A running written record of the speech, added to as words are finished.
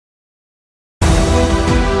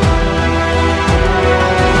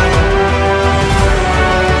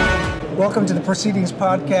Welcome to the Proceedings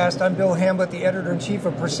podcast. I'm Bill Hamblett, the editor-in-chief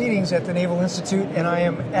of Proceedings at the Naval Institute, and I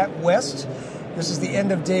am at West. This is the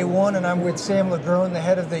end of day one, and I'm with Sam LaGrone, the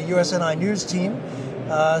head of the USNI news team.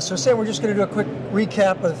 So, Sam, we're just going to do a quick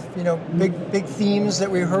recap of big themes that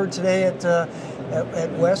we heard today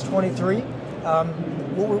at West 23.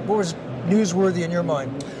 What was newsworthy in your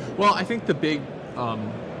mind? Well, I think the big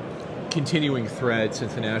continuing thread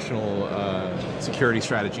since the national security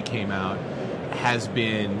strategy came out has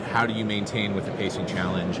been, how do you maintain with the pacing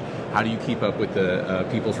challenge? How do you keep up with the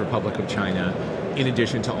People's Republic of China, in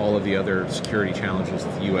addition to all of the other security challenges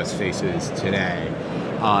that the U.S. faces today?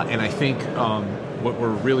 And I think what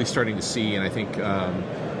we're really starting to see, and I think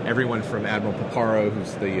everyone from Admiral Paparo,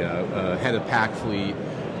 who's the head of PAC Fleet,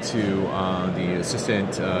 to the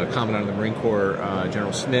Assistant Commandant of the Marine Corps,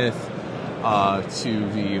 General Smith, to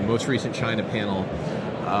the most recent China panel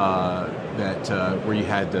where you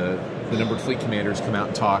had the numbered fleet commanders come out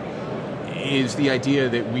and talk, is the idea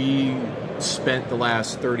that we spent the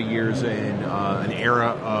last 30 years in an era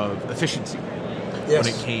of efficiency. Yes.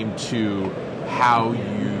 When it came to how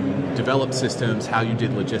you develop systems, how you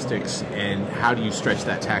did logistics, and how do you stretch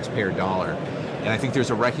that taxpayer dollar. And I think there's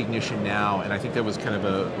a recognition now, and I think that was kind of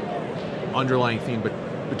a underlying theme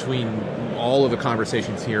between all of the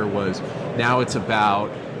conversations here, was now it's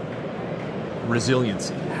about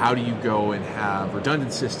resiliency. How do you go and have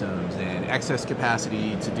redundant systems and excess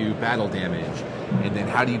capacity to do battle damage? And then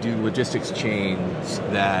how do you do logistics chains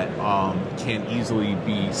that can easily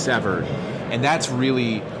be severed? And that's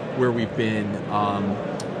really where we've been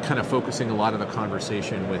kind of focusing a lot of the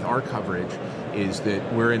conversation with our coverage, is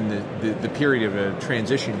that we're in the period of a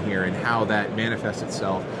transition here, and how that manifests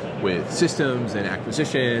itself with systems and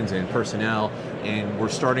acquisitions and personnel, and we're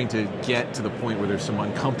starting to get to the point where there's some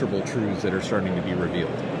uncomfortable truths that are starting to be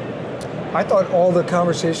revealed. I thought all the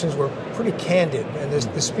conversations were pretty candid, and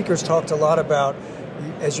the speakers talked a lot about,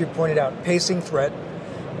 as you pointed out, pacing threat.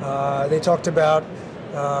 They talked about,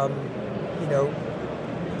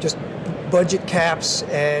 just budget caps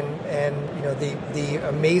and the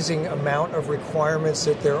amazing amount of requirements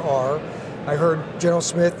that there are. I heard General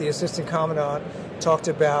Smith, the Assistant Commandant, talked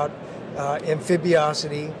about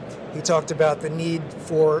amphibiosity. He talked about the need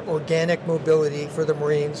for organic mobility for the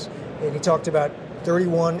Marines, and he talked about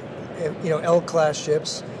 31 L-class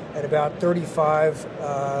ships and about 35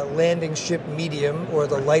 landing ship medium, or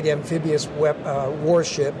the light amphibious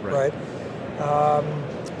warship, right?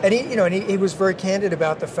 And he was very candid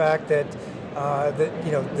about the fact that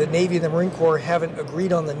the Navy and the Marine Corps haven't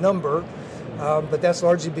agreed on the number, but that's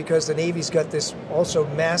largely because the Navy's got this also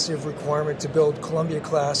massive requirement to build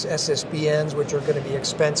Columbia-class SSBNs, which are going to be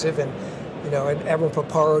expensive, and Admiral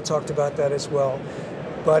Paparo talked about that as well.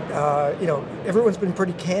 But everyone's been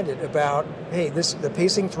pretty candid about, hey, the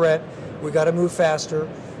pacing threat, we got to move faster.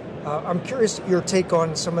 I'm curious your take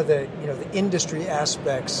on some of the industry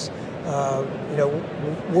aspects.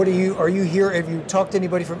 What are you here? Have you talked to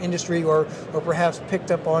anybody from industry, or perhaps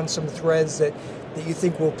picked up on some threads that you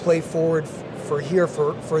think will play forward for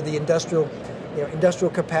the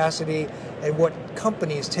industrial capacity, and what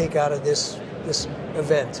companies take out of this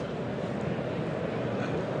event?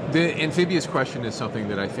 The amphibious question is something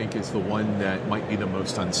that I think is the one that might be the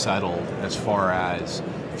most unsettled as far as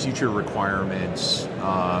future requirements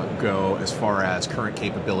go, as far as current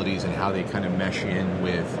capabilities and how they kind of mesh in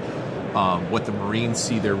with what the Marines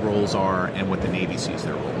see their roles are and what the Navy sees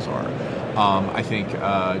their roles are. I think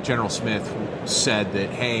General Smith said that,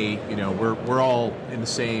 hey, we're all in the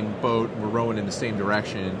same boat, we're rowing in the same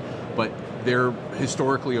direction, but they're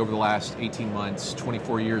historically, over the last 18 months,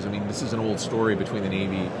 24 years, this is an old story between the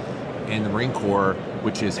Navy and the Marine Corps,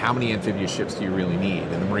 which is, how many amphibious ships do you really need?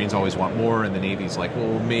 And the Marines always want more, and the Navy's like,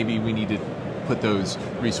 well, maybe we need to put those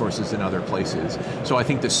resources in other places. So I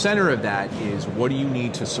think the center of that is, what do you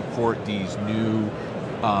need to support these new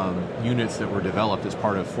units that were developed as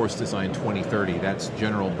part of Force Design 2030? That's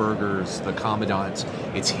General Berger's, the Commandant's.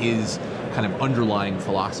 It's his kind of underlying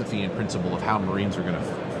philosophy and principle of how Marines are going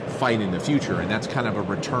to fight in the future, and that's kind of a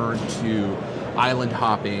return to island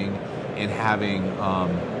hopping and having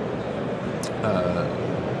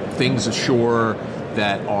things ashore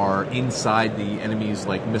that are inside the enemy's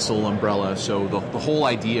missile umbrella. So the whole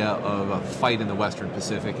idea of a fight in the Western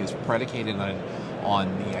Pacific is predicated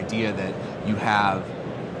on the idea that you have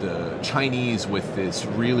the Chinese with this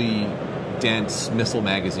really dense missile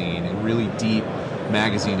magazine and really deep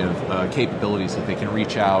magazine of capabilities that they can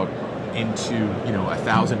reach out into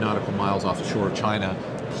 1,000 nautical miles off the shore of China,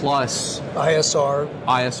 plus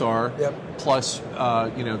ISR, yep. Plus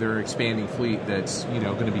their expanding fleet that's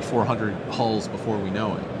going to be 400 hulls before we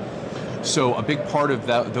know it. So a big part of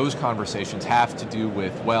those conversations have to do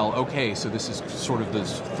with, well, okay, so this is sort of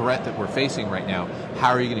this threat that we're facing right now. How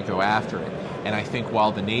are you going to go after it? And I think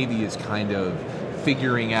while the Navy is kind of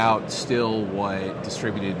figuring out still what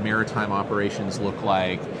distributed maritime operations look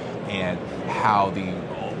like and how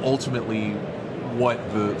ultimately what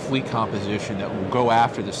the fleet composition that will go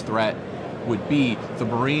after this threat would be, the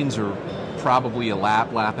Marines are probably a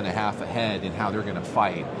lap and a half ahead in how they're going to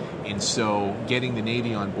fight. And so getting the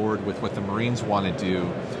Navy on board with what the Marines want to do,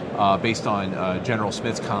 based on General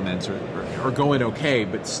Smith's comments, are going okay,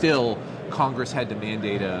 but still Congress had to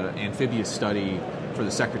mandate an amphibious study for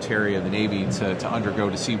the Secretary of the Navy to undergo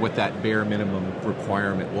to see what that bare minimum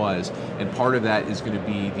requirement was. And part of that is going to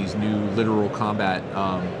be these new littoral combat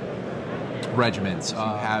regiments. You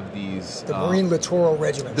have these... The Marine Littoral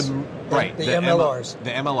Regiments. The MLRs.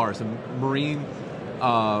 The MLRs, the Marine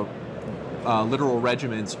littoral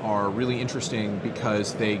regiments are really interesting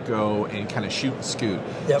because they go and kind of shoot and scoot.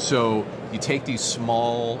 Yep. So you take these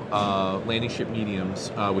small landing ship mediums,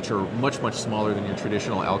 which are much smaller than your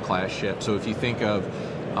traditional L-class ship. So if you think of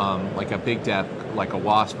like a big deck, like a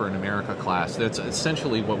Wasp or an America class, that's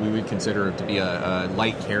essentially what we would consider to be a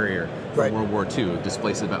light carrier from World War II. It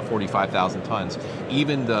displaces about 45,000 tons.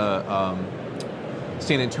 Even the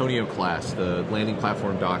San Antonio class, the landing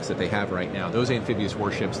platform docks that they have right now, those amphibious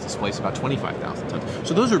warships displace about 25,000 tons.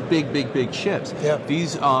 So those are big ships. Yep.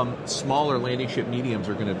 These smaller landing ship mediums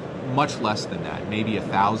are going to much less than that, maybe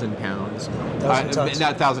 1,000 pounds. 1,000 tons.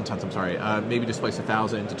 Not 1,000 tons, I'm sorry. Maybe displace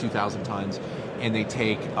 1,000 to 2,000 tons. And they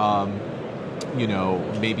take,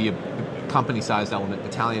 maybe a company-sized element,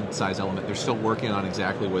 battalion-sized element. They're still working on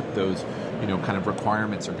exactly what those, kind of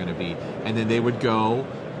requirements are going to be. And then they would go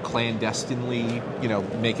clandestinely,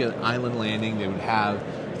 make an island landing. They would have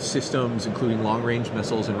systems, including long-range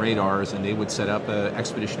missiles and radars, and they would set up an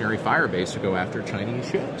expeditionary fire base to go after Chinese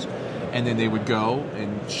ships. And then they would go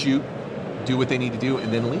and shoot, do what they need to do,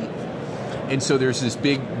 and then leave. And so there's this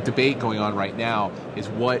big debate going on right now, is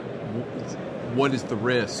what is the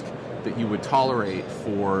risk that you would tolerate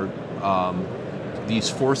for these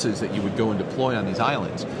forces that you would go and deploy on these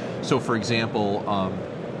islands. So for example,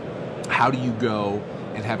 how do you go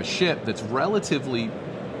and have a ship that's relatively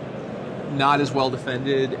not as well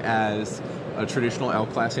defended as a traditional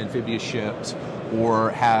L-class amphibious ships,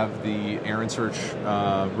 or have the air and search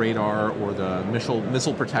radar or the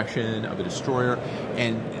missile protection of a destroyer,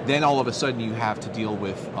 and then all of a sudden you have to deal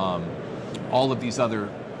with all of these other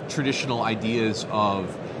traditional ideas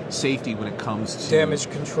of safety when it comes to damage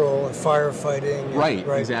control and firefighting. Right,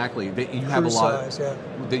 exactly. That you have a lot. Size,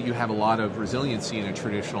 that you have a lot of resiliency in a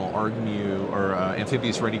traditional ARGMU or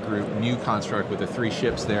amphibious ready group mu construct with the 3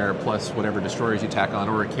 ships there plus whatever destroyers you tack on,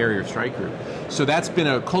 or a carrier strike group. So that's been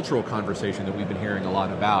a cultural conversation that we've been hearing a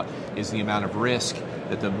lot about, is the amount of risk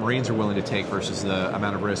that the Marines are willing to take versus the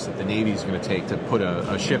amount of risk that the Navy is going to take to put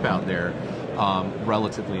a ship out there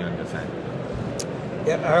relatively undefended.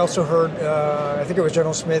 Yeah, I also heard, I think it was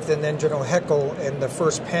General Smith and then General Heckel in the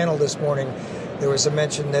first panel this morning, there was a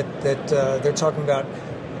mention that they're talking about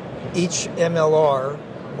each MLR,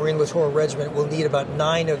 Marine Littoral Regiment, will need about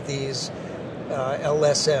 9 of these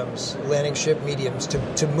LSMs, landing ship mediums,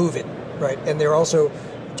 to move it, right? And they're also,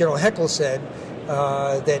 General Heckel said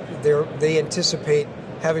that they anticipate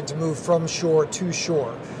having to move from shore to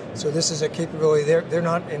shore. So this is a capability. They're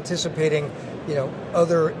not anticipating,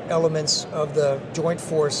 other elements of the joint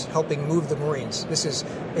force helping move the Marines. This is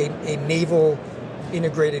a naval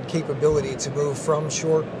integrated capability to move from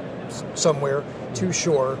shore somewhere to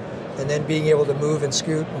shore, and then being able to move and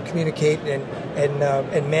scoot and communicate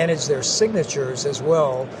and manage their signatures as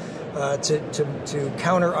well to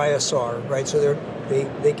counter ISR, right? So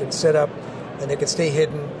they can set up and they can stay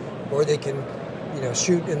hidden, or they can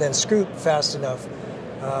shoot and then scoot fast enough.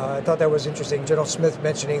 I thought that was interesting. General Smith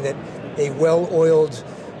mentioning that a well-oiled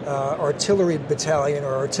artillery battalion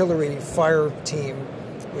or artillery fire team,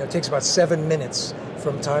 takes about 7 minutes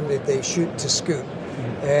from time that they shoot to scoot,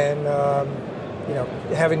 and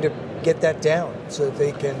having to get that down so that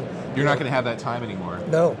they can. You're not going to have that time anymore.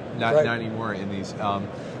 No, not anymore in these.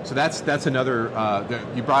 So that's another.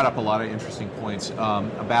 You brought up a lot of interesting points.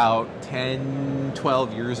 About 10,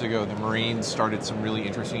 12 years ago, the Marines started some really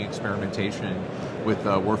interesting experimentation with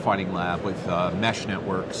Warfighting Lab, with mesh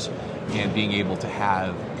networks, and being able to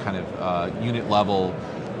have kind of unit level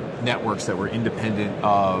networks that were independent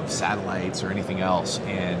of satellites or anything else.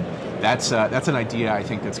 And that's an idea, I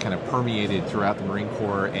think, that's kind of permeated throughout the Marine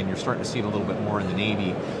Corps, and you're starting to see it a little bit more in the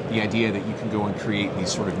Navy. The idea that you can go and create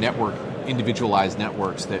these sort of individualized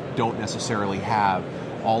networks that don't necessarily have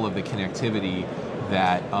all of the connectivity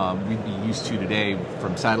that we'd be used to today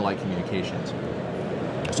from satellite communications.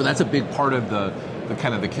 So that's a big part of the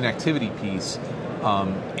kind of the connectivity piece,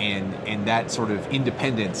 and that sort of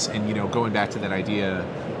independence, and going back to that idea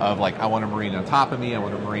of like, I want a Marine on top of me, I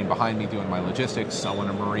want a Marine behind me doing my logistics, I want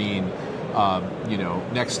a Marine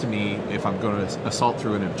next to me if I'm going to assault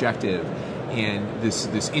through an objective. And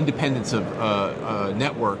this independence of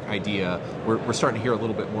network idea, we're starting to hear a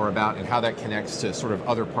little bit more about, and how that connects to sort of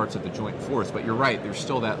other parts of the joint force. But you're right, there's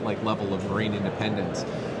still that like level of Marine independence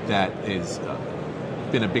that is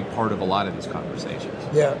been a big part of a lot of these conversations.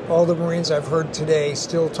 Yeah, all the Marines I've heard today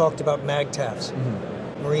still talked about MAGTAFs,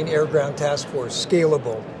 Marine Air Ground Task Force,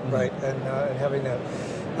 scalable, right, and having that.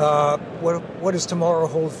 What does tomorrow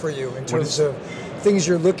hold for you in terms of things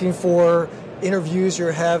you're looking for, interviews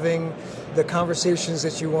you're having, the conversations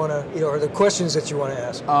that you want to, or the questions that you want to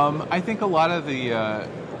ask? I think a lot of the,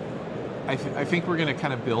 I think we're going to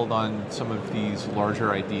kind of build on some of these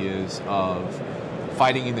larger ideas of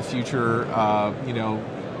fighting in the future.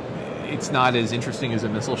 It's not as interesting as a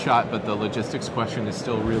missile shot, but the logistics question is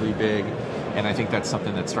still really big, and I think that's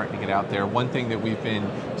something that's starting to get out there. One thing that we've been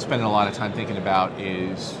spending a lot of time thinking about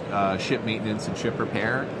is ship maintenance and ship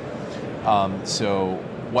repair. So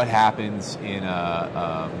what happens in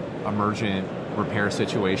a emergent repair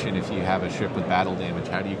situation if you have a ship with battle damage?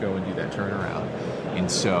 How do you go and do that turnaround? And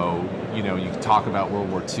so, you talk about World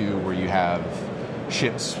War II, where you have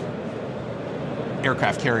ships,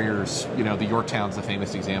 aircraft carriers, the Yorktown's the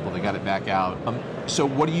famous example, they got it back out. So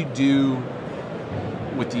what do you do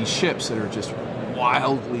with these ships that are just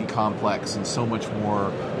wildly complex and so much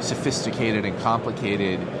more sophisticated and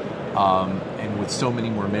complicated, and with so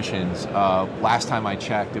many more missions? Last time I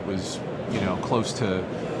checked, it was close to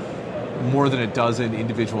more than a dozen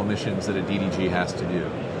individual missions that a DDG has to do.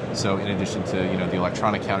 So in addition to the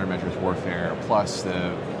electronic countermeasures warfare, plus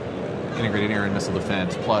the integrated air and missile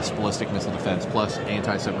defense, plus ballistic missile defense, plus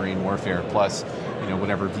anti-submarine warfare, plus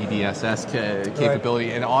whatever VBSS capability,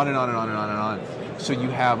 right, and on and on and on and on and on. So you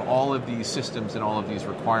have all of these systems and all of these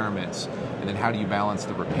requirements, and then how do you balance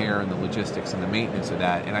the repair and the logistics and the maintenance of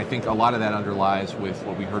that? And I think a lot of that underlies with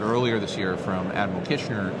what we heard earlier this year from Admiral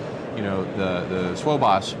Kitchener, the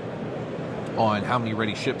SWOBOS, on how many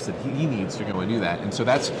ready ships that he needs to go and do that. And so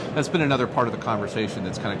that's been another part of the conversation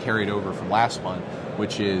that's kind of carried over from last month,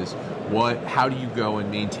 which is how do you go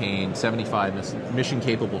and maintain 75 mission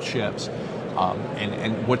capable ships,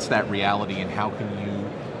 and what's that reality, and how can you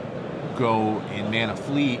go and man a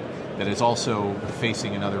fleet that is also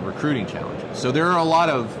facing another recruiting challenge? So there are a lot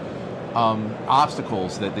of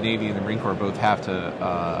obstacles that the Navy and the Marine Corps both have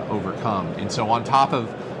to overcome. And so on top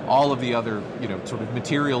of all of the other, sort of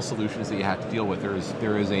material solutions that you have to deal with,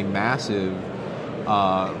 there is a massive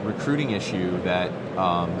recruiting issue that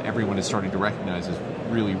everyone is starting to recognize is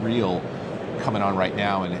really real coming on right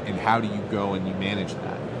now. And how do you go and you manage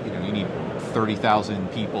that? You need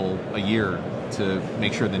 30,000 people a year to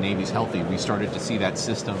make sure the Navy's healthy. We started to see that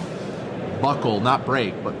system buckle, not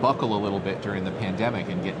break, but buckle a little bit during the pandemic,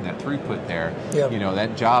 and getting that throughput there. Yep.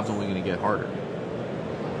 That job's only going to get harder.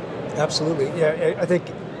 Absolutely. Yeah, I think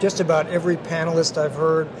just about every panelist I've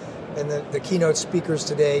heard and the keynote speakers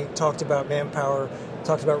today talked about manpower,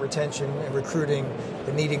 talked about retention and recruiting,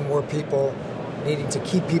 and needing more people, needing to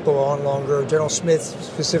keep people on longer. General Smith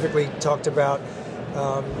specifically talked about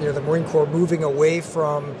the Marine Corps moving away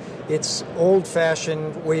from its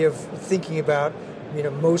old-fashioned way of thinking about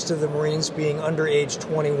most of the Marines being under age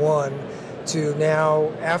 21 to now,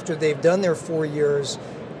 after they've done their 4 years,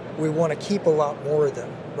 we want to keep a lot more of them,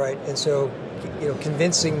 right? And so,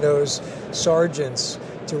 convincing those sergeants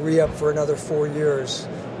to re-up for another 4 years,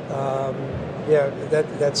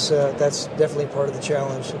 that's definitely part of the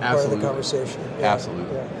challenge, and part of the conversation. Yeah.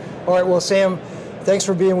 Absolutely. Yeah. All right, well, Sam, thanks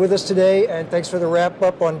for being with us today, and thanks for the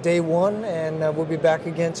wrap-up on day one, and we'll be back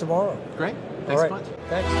again tomorrow. Great. Thanks so much.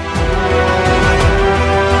 Thanks.